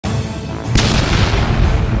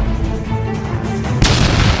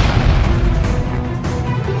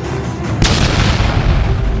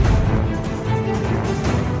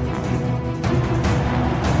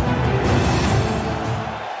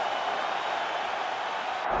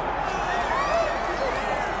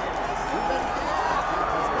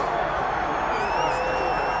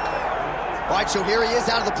All right, so here he is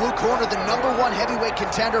out of the blue corner, the #1 heavyweight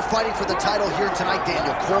contender fighting for the title here tonight.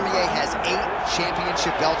 Daniel Cormier has 8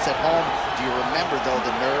 championship belts at home. Do you remember, though,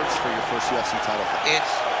 the nerves for your first UFC title fight?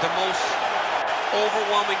 It's the most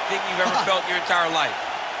overwhelming thing you've ever felt in your entire life.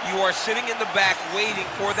 You are sitting in the back waiting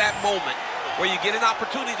for that moment where you get an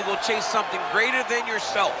opportunity to go chase something greater than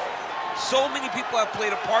yourself. So many people have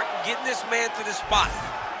played a part in getting this man to this spot.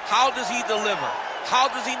 How does he deliver? How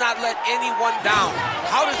does he not let anyone down?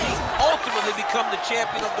 How does he ultimately become the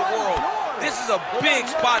champion of the world? This is a big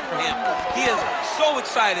spot for him. He is so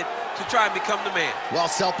excited to try and become the man. Well,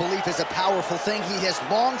 self-belief is a powerful thing. He has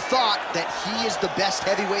long thought that he is the best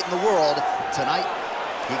heavyweight in the world. Tonight,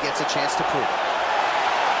 he gets a chance to prove it.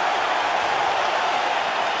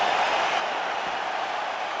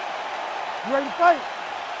 You ready to fight?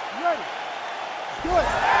 You ready? Let's do it.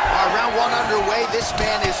 Round 1 underway. This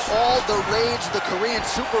man is all the rage, the Korean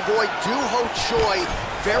Superboy, Doohochoi.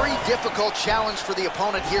 Very difficult challenge for the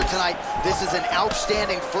opponent here tonight. This is an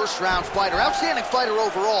outstanding first-round fighter. Outstanding fighter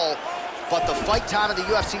overall, but the fight time in the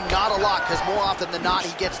UFC, not a lot, because more often than not,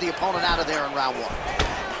 he gets the opponent out of there in round 1.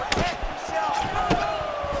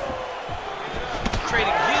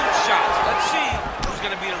 Trading huge shots. Let's see who's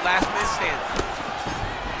going to be the last man standing.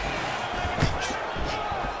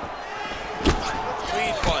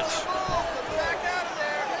 Clean punch. Back out of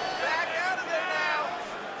there. Back out of there now.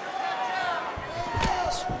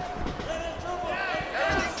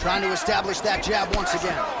 Trying to establish that jab once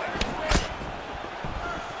again.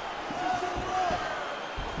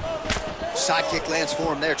 Side kick lands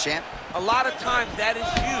for him there, champ. A lot of times that is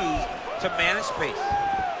used to manage space.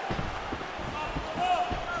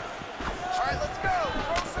 All right, let's go.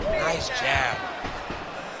 Nice jab.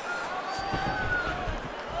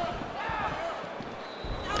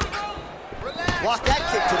 Block that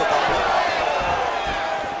kick to the body.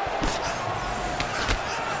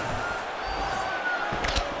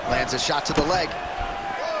 Lands a shot to the leg.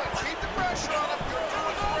 Good. Keep the pressure on him. You're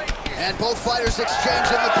doing great here. And both fighters exchange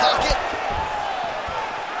in the pocket.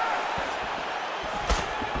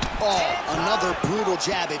 Oh, another brutal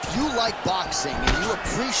jab. If you like boxing and you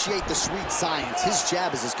appreciate the sweet science, his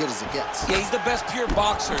jab is as good as it gets. Yeah, he's the best pure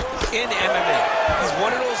boxer in MMA. He's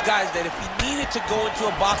one of those guys that if he needed to go into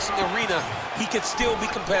a boxing arena, he could still be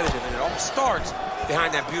competitive, and it all starts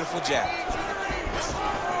behind that beautiful jab.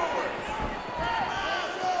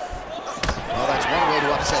 Well, that's one way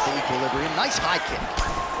to upset the equilibrium. Nice high kick.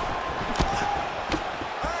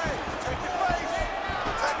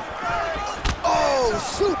 Oh,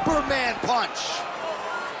 Superman punch.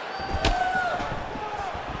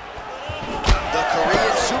 The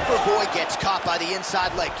Korean Superboy gets caught by the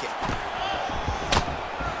inside leg kick.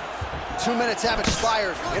 2 minutes have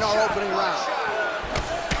expired in our opening round.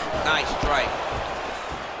 Nice strike.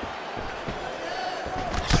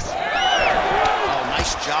 Oh,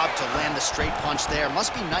 nice job to land the straight punch there.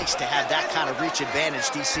 Must be nice to have that kind of reach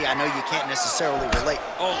advantage, DC. I know you can't necessarily relate.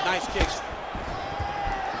 Oh, nice kicks.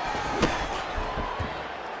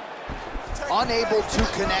 Unable to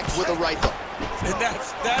connect with a right hook. And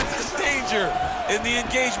that's the danger in the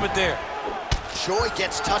engagement there. Choi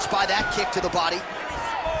gets touched by that kick to the body.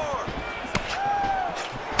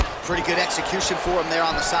 Pretty good execution for him there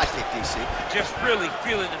on the side kick, DC. Just really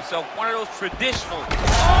feeling himself. One of those traditional. Oh!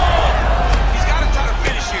 He's got to try to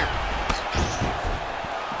finish here.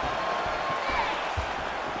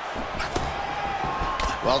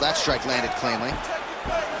 Well, that strike landed cleanly.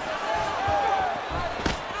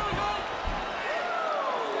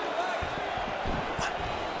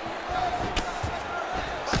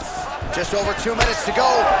 Just over 2 minutes to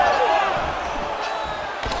go.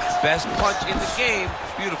 Best punch in the game.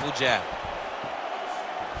 Beautiful jab.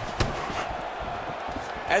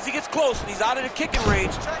 As he gets close and he's out of the kicking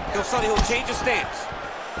range, he'll change his stance.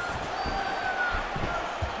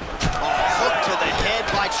 Oh, hook to the head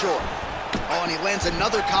by Choi. Oh, and he lands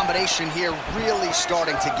another combination here, really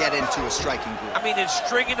starting to get into a striking groove. I mean, and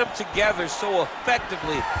stringing them together so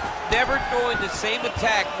effectively, never throwing the same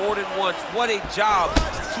attack more than once. What a job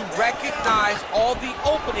to recognize all the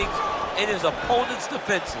openings in his opponent's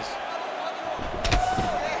defenses.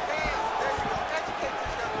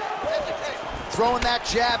 Throwing that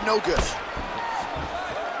jab, no good. Set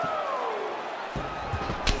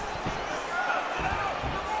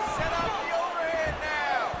up the overhead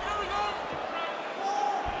now.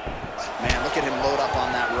 Man, look at him load up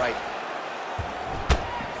on that right.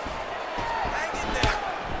 Hang in there.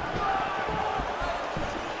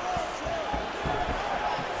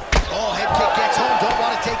 Oh, head kick gets home. Don't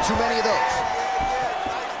want to take too many of those.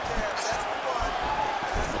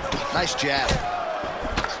 Nice jab.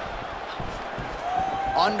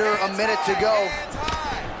 Under a minute to go.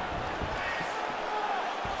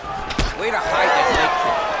 Way to hide that leg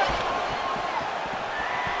kick.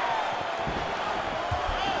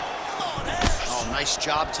 Oh, nice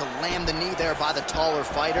job to land the knee there by the taller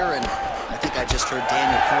fighter, and I think I just heard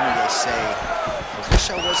Daniel Cormier say, I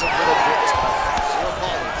wish I was a little bit tough.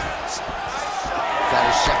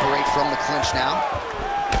 Fighters separate from the clinch now.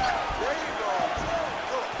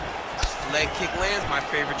 Leg kick lands, my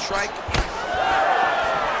favorite strike.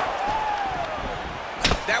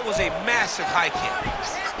 That was a massive high kick.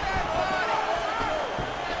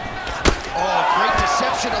 Oh, great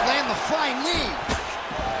deception to land the flying knee.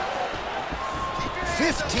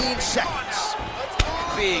 15 seconds.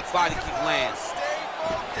 Big body kick lands.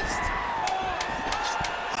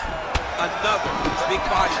 Another big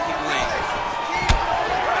body kick lands.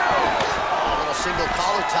 A little single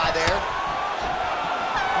collar tie there.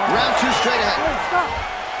 Round 2 straight ahead. Stop.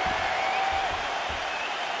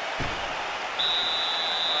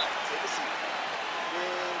 Take a seat.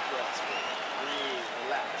 Big breaths. Breathe.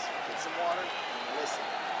 Relax. Get some water and listen.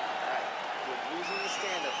 All right. You're losing the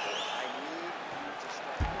stand-up hold. I need you to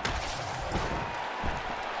stop.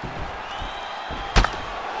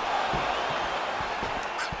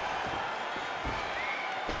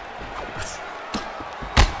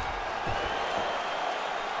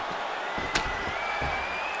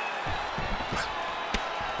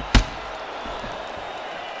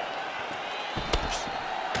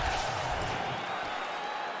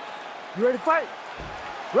 You ready to fight?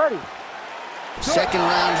 Ready. Second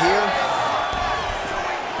round here.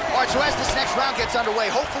 All right, so as this next round gets underway,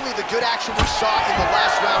 hopefully the good action we saw in the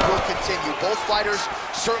last round will continue. Both fighters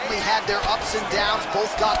certainly had their ups and downs,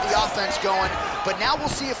 both got the offense going, but now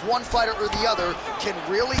we'll see if one fighter or the other can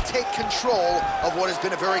really take control of what has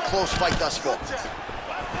been a very close fight thus far.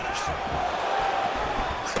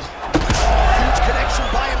 Huge connection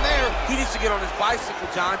by him there. He needs to get on his bicycle,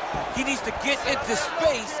 John. He needs to get into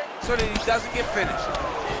space so that he doesn't get finished.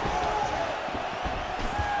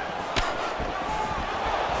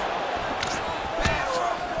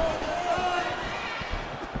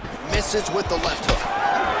 Misses with the left hook.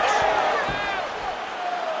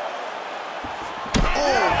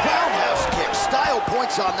 Oh, roundhouse kick. Style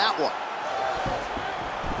points on that one.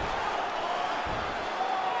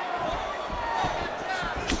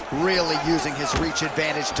 Really using his reach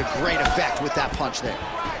advantage to great effect with that punch there.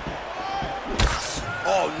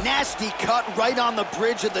 Oh, nasty cut right on the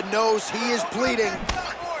bridge of the nose. He is bleeding.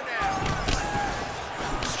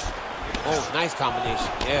 Oh, nice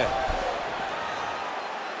combination, yeah.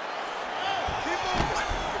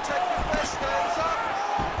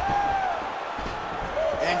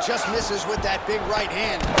 And just misses with that big right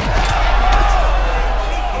hand.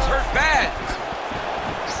 He's hurt bad.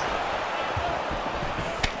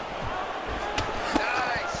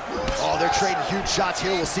 Oh, they're trading huge shots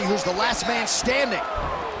here. We'll see who's the last man standing. Here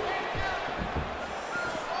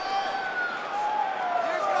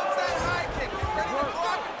comes that high kick. Get ready to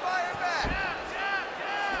block and fire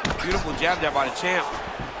back. Beautiful jab there by the champ.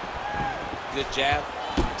 Good jab.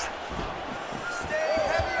 Stay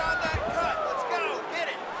heavy on that cut. Let's go. Hit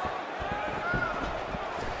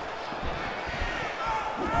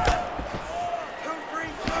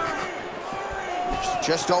it.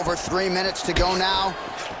 Just over 3 minutes to go now.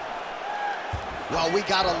 Well, we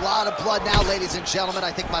got a lot of blood now, ladies and gentlemen.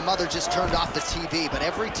 I think my mother just turned off the TV, but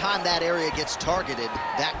every time that area gets targeted,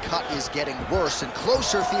 that cut is getting worse and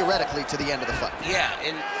closer, theoretically, to the end of the fight. Yeah,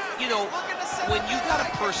 and, you know, when you got a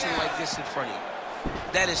person like this in front of you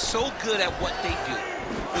that is so good at what they do,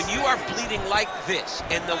 when you are bleeding like this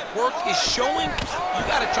and the work is showing, you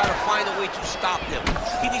got to try to find a way to stop him.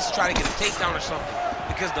 He needs to try to get a takedown or something,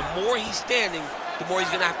 because the more he's standing, the more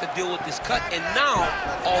he's going to have to deal with this cut, and now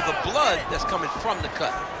all the blood that's coming from the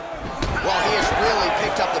cut. Well, he has really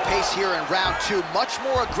picked up the pace here in round 2, much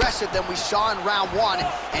more aggressive than we saw in round 1,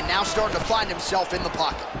 and now starting to find himself in the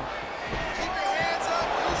pocket. Keep your hands up.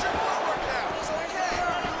 Use your footwork now. It's okay.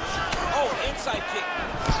 Oh, inside kick.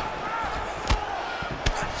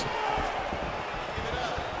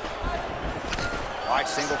 All right,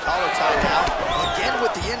 single collar tie now. Again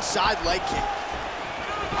with the inside leg kick.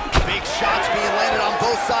 Big shots being landed on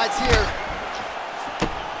both sides here.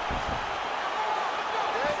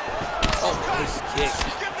 Oh, nice kick.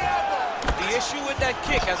 The issue with that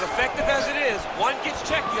kick, as effective as it is, one gets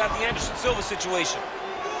checked, you have the Anderson Silva situation.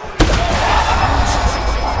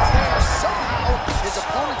 Somehow, his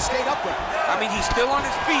opponent stayed upright. I mean, he's still on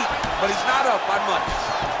his feet, but he's not up by much.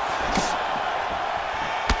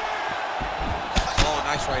 Oh,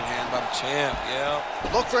 nice right hand by the champ, yeah.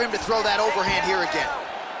 Look for him to throw that overhand here again.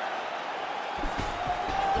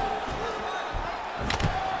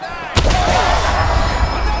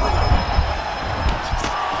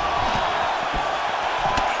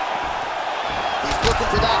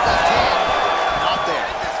 looking for that left hand. Not there.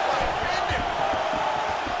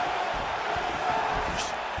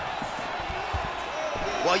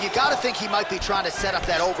 Well, you got to think he might be trying to set up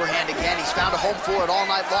that overhand again. He's found a home for it all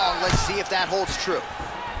night long. Let's see if that holds true.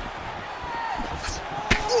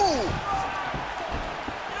 Ooh!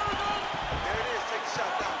 There it is. Take a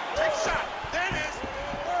shot now. Take a shot. There it is.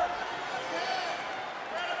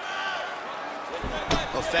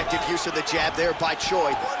 Effective use of the jab there by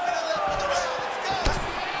Choi.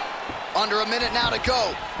 Under a minute now to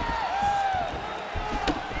go.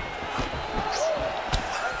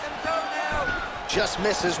 Just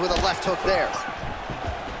misses with a left hook there.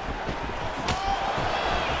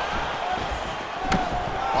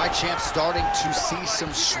 White champ starting to see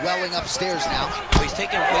some swelling upstairs now. So he's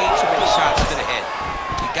taking way too many shots to the head.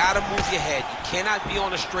 You gotta move your head. You cannot be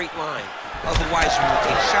on a straight line. Otherwise, you will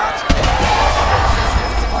take shots.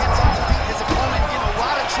 His opponent in a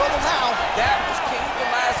lot of trouble now. That was Cain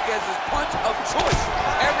Velasquez's punch of choice.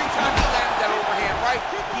 Every time he landed that overhand right,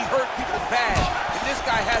 he hurt people bad. And this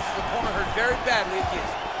guy has his opponent hurt very badly again.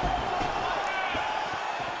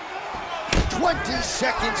 20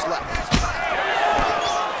 seconds left.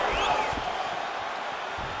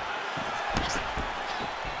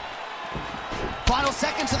 Final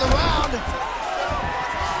seconds of the round.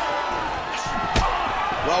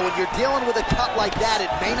 Well, when you're dealing with a cut like that,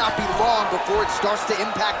 it may not be long before it starts to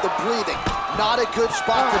impact the breathing. Not a good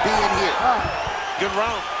spot to be in here. Good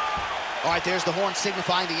round. All right, there's the horn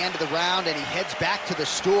signifying the end of the round, and he heads back to the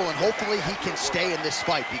stool, and hopefully he can stay in this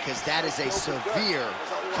fight because that is a severe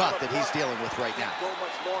cut that he's dealing with right now. Go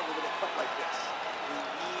much longer with a cut like this.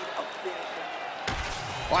 We need a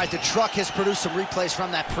finisher. All right, the truck has produced some replays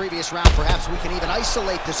from that previous round. Perhaps we can even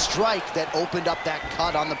isolate the strike that opened up that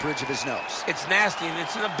cut on the bridge of his nose. It's nasty, and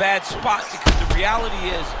it's in a bad spot because the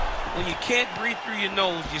reality is when you can't breathe through your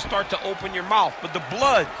nose, you start to open your mouth, but the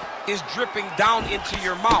blood is dripping down into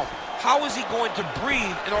your mouth. How is he going to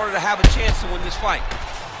breathe in order to have a chance to win this fight?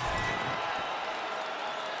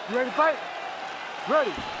 You ready to fight?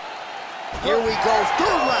 Ready. Here we go,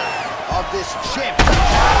 third round of this championship.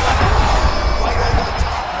 Right over the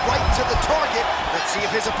top, right to the target. Let's see if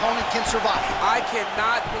his opponent can survive. I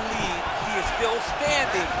cannot believe he is still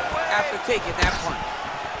standing after taking that punch.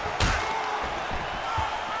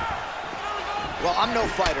 Well, I'm no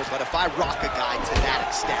fighter, but if I rock a guy to that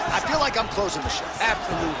extent, I feel like I'm closing the show.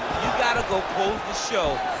 Absolutely. You gotta go close the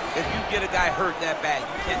show if you get a guy hurt that bad.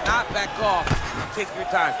 You cannot back off and take your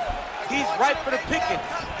time. He's ripe for the picking.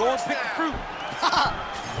 Go and pick the fruit.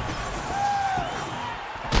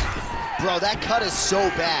 Bro, that cut is so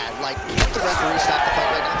bad. Like, can't the referee stop the fight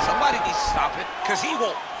right now? Somebody needs to stop it, because he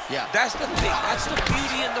won't. Yeah. That's the thing. That's the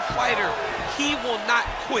beauty in the fighter. He will not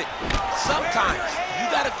quit. Sometimes you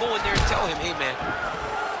got to go in there and tell him, hey, man,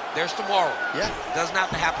 there's tomorrow. Yeah. Doesn't have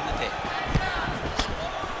to happen today.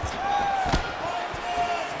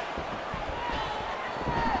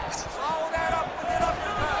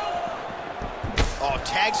 Oh,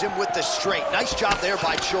 tags him with the straight. Nice job there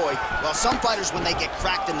by Choi. Well, some fighters, when they get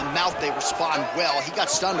cracked in the mouth, they respond well. He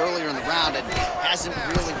got stunned earlier in the round and hasn't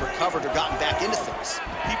really recovered or gotten back into things.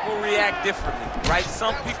 People react differently, right?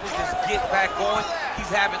 Some people just get back going.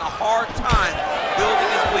 He's having a hard time building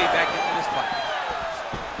his way back into this fight.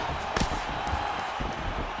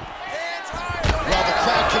 Well, the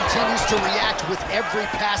crowd continues to react with every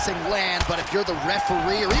passing land, but if you're the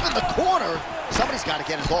referee or even the corner, somebody's got to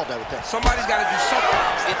get involved, I would think. Somebody's got to do something.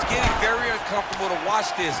 It's getting very uncomfortable to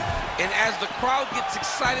watch this. And as the crowd gets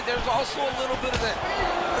excited, there's also a little bit of that,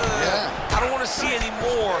 I don't want to see any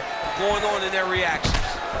more going on in their reactions.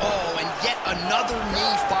 Oh, and yet another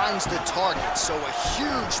knee finds the target. So a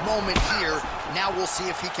huge moment here. Now we'll see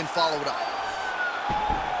if he can follow it up.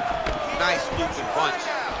 Nice looping punch.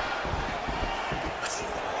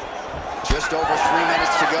 Just over 3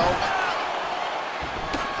 minutes to go.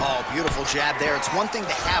 Oh, beautiful jab there. It's one thing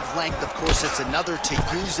to have length, of course. It's another to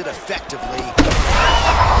use it effectively.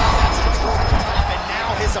 That's control at the top, and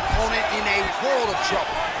now his opponent in a world of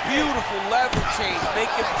trouble. Beautiful lever change. Make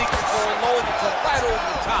him think you're going low and you come right over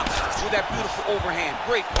the top with that beautiful overhand.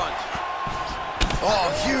 Great punch. Oh,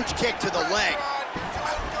 huge kick to the leg.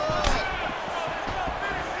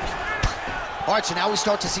 All right, so now we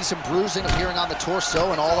start to see some bruising appearing on the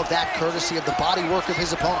torso, and all of that courtesy of the body work of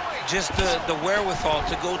his opponent. Just the wherewithal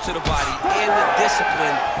to go to the body and the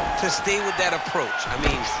discipline to stay with that approach. I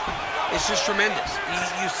mean, it's just tremendous.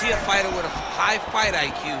 You see a fighter with a high fight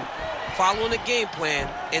IQ following a game plan,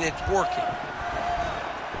 and it's working.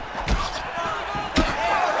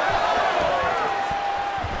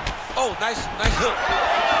 Oh, nice hook.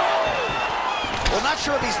 Well, not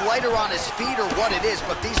sure if he's lighter on his feet or what it is,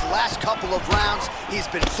 but these last couple of rounds, he's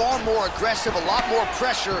been far more aggressive, a lot more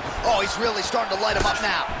pressure. Oh, he's really starting to light him up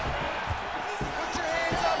now. Put your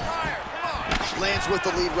hands up higher. Come on. Lands with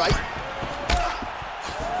the lead right.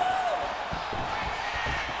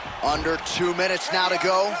 Under 2 minutes now to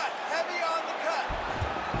go. Heavy on the cut.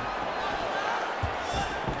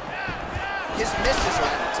 His misses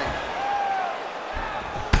are entertaining.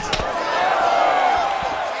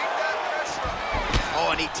 Oh,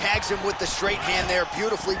 and he tags him with the straight hand there.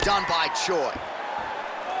 Beautifully done by Choi.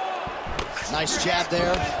 Nice jab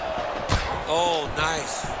there. Oh,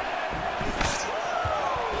 nice.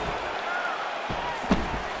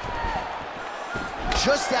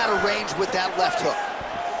 Just out of range with that left hook.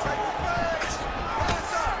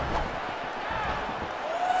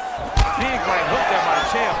 Big right hook there by the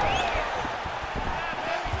champ.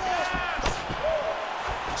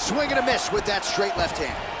 Swing and a miss with that straight left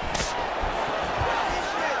hand.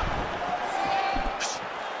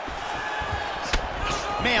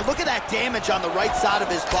 Man, look at that damage on the right side of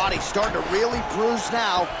his body. Starting to really bruise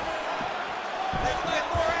now.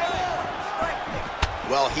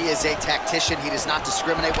 Well, he is a tactician. He does not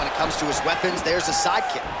discriminate when it comes to his weapons. There's a side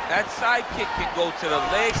kick. That side kick can go to the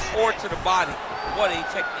legs or to the body. What a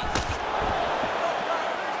technique.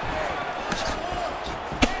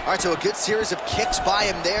 All right, so a good series of kicks by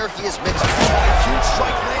him there. He is mixed. A huge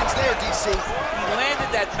strike lands there, DC. He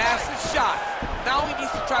landed that massive shot. Now he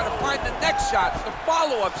needs to try to find the next shot, the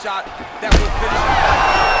follow-up shot that will finish him.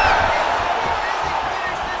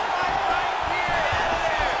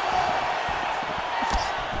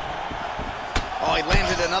 Oh, he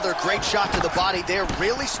landed another great shot to the body there.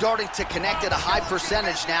 Really starting to connect at a high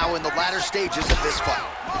percentage now in the latter stages of this fight.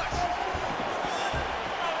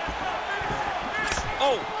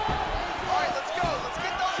 Oh. All right, let's go. Let's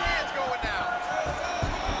get those hands going now.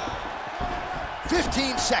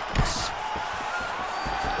 15 seconds.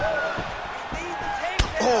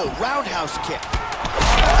 Oh, roundhouse kick.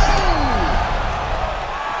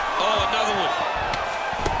 Oh, another one.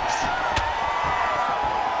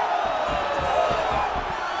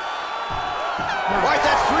 All right,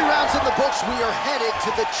 that's 3 rounds in the books. We are headed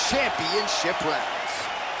to the championship rounds.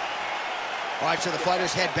 All right, so the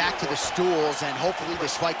fighters head back to the stools, and hopefully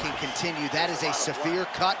this fight can continue. That is a severe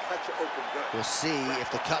cut. We'll see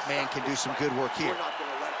if the cut man can do some good work here.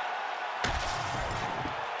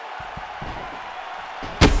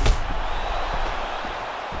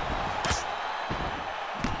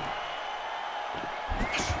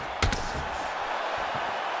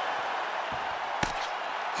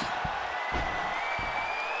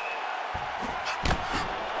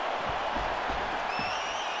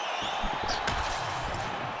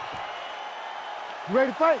 You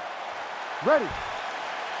ready to fight? Ready.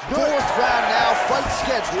 Fourth round now, fight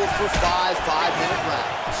scheduled for 5 5-minute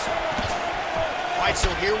rounds. All right, so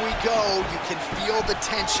here we go. You can feel the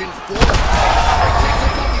tension for the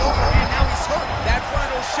overhand. Now he's hurt. That's one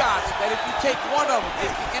of those shots that if you take one of them,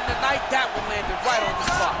 if you end the night, that will land it right on the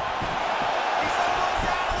spot.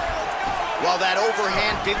 Well, that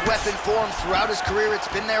overhand, big weapon for him throughout his career. It's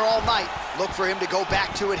been there all night. Look for him to go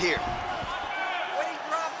back to it here.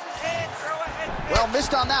 Well,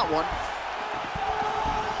 missed on that one.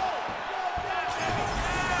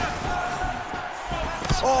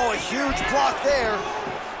 Oh, a huge block there.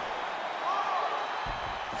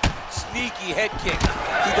 Sneaky head kick.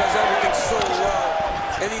 He does everything so well.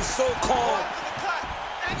 And he's so calm.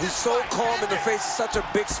 He's so calm in the face of such a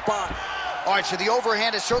big spot. All right, so the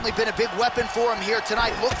overhand has certainly been a big weapon for him here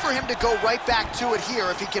tonight. Look for him to go right back to it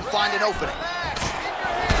here if he can find an opening.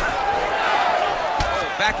 Oh,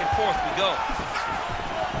 back and forth we go.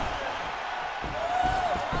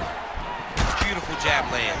 Beautiful jab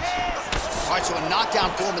lands. All right, so a knockdown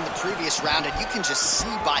for him in the previous round, and you can just see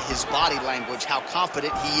by his body language how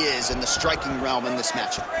confident he is in the striking realm in this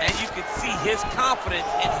matchup. And you can see his confidence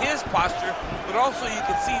in his posture, but also you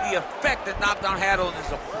can see the effect that knockdown had on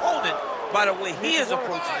his opponent by the way he is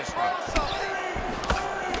approaching this round.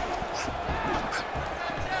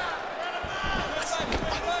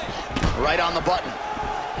 Right on the button.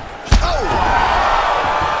 Oh!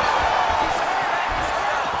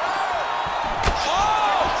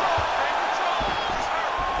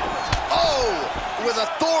 With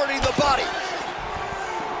authority in the body.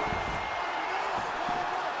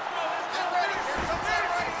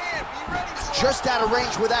 Just out of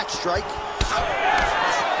range with that strike.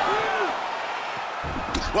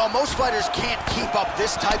 Well, most fighters can't keep up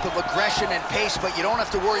this type of aggression and pace, but you don't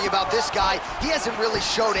have to worry about this guy. He hasn't really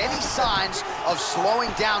showed any signs of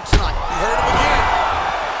slowing down tonight. You heard him again.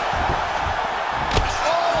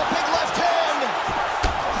 Oh, big left hand.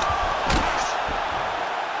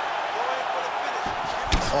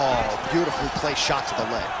 beautifully placed shot to the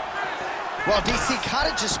leg. Well, DC kind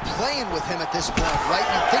of just playing with him at this point, right?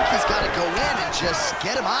 You think he's got to go in and just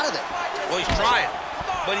get him out of there. Well, he's trying,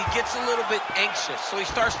 but he gets a little bit anxious, so he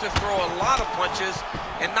starts to throw a lot of punches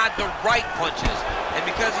and not the right punches. And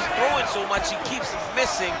because he's throwing so much, he keeps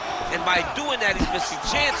missing, and by doing that, he's missing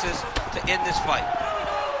chances to end this fight.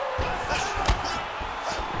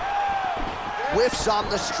 Whiffs on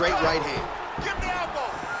the straight right hand. Give me elbow.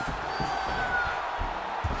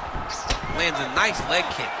 Lands a nice leg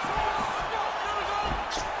kick.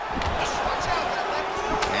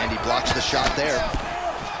 And he blocks the shot there.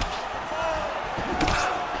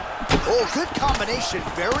 Oh, good combination.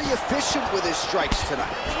 Very efficient with his strikes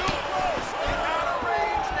tonight.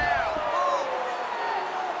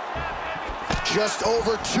 Just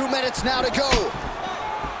over 2 minutes now to go.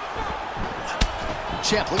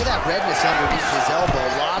 Champ, look at that redness underneath his elbow.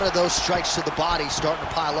 A lot of those strikes to the body starting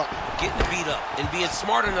to pile up. Getting beat up and being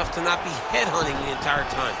smart enough to not be headhunting the entire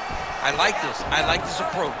time. I like this. I like this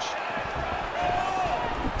approach.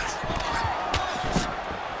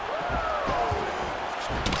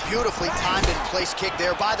 Beautifully timed and placed kick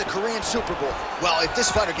there by the Korean Super Bowl. Well, if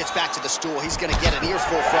this fighter gets back to the stool, he's going to get an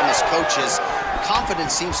earful from his coaches.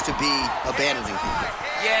 Confidence seems to be abandoning him.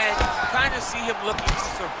 Yeah, you kind of see him looking to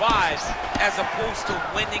survive as opposed to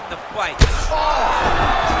winning the fight.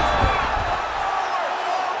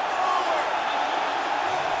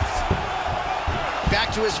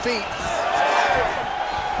 Back to his feet.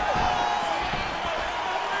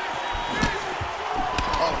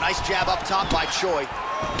 Oh, nice jab up top by Choi.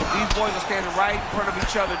 These boys are standing right in front of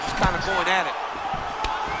each other, just kind of going at it.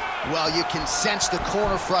 Well, you can sense the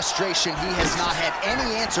corner frustration. He has not had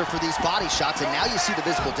any answer for these body shots, and now you see the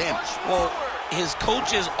visible damage. Well, his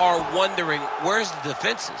coaches are wondering, where's the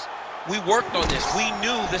defenses? We worked on this. We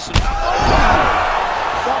knew this would...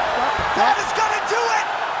 That is going to do it!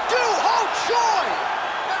 Doohochoi!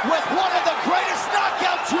 With one of the greatest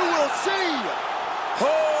knockouts you will see!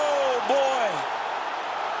 Oh, boy!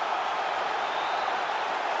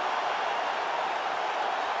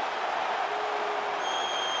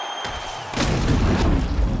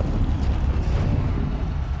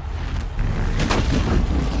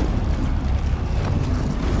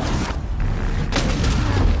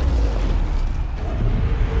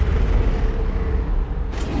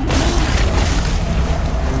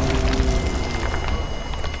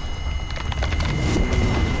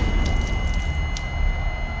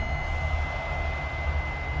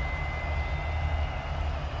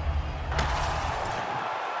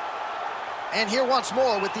 And here once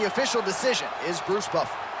more with the official decision is Bruce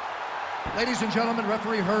Buffer. Ladies and gentlemen,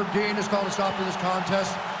 referee Herb Dean has called a stop to this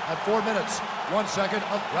contest at 4 minutes, 1 second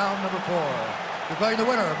of round number 4. Declaring the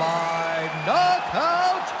winner by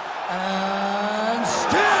knockout and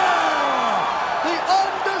still the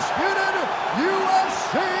undisputed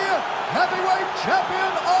UFC heavyweight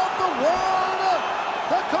champion of the world,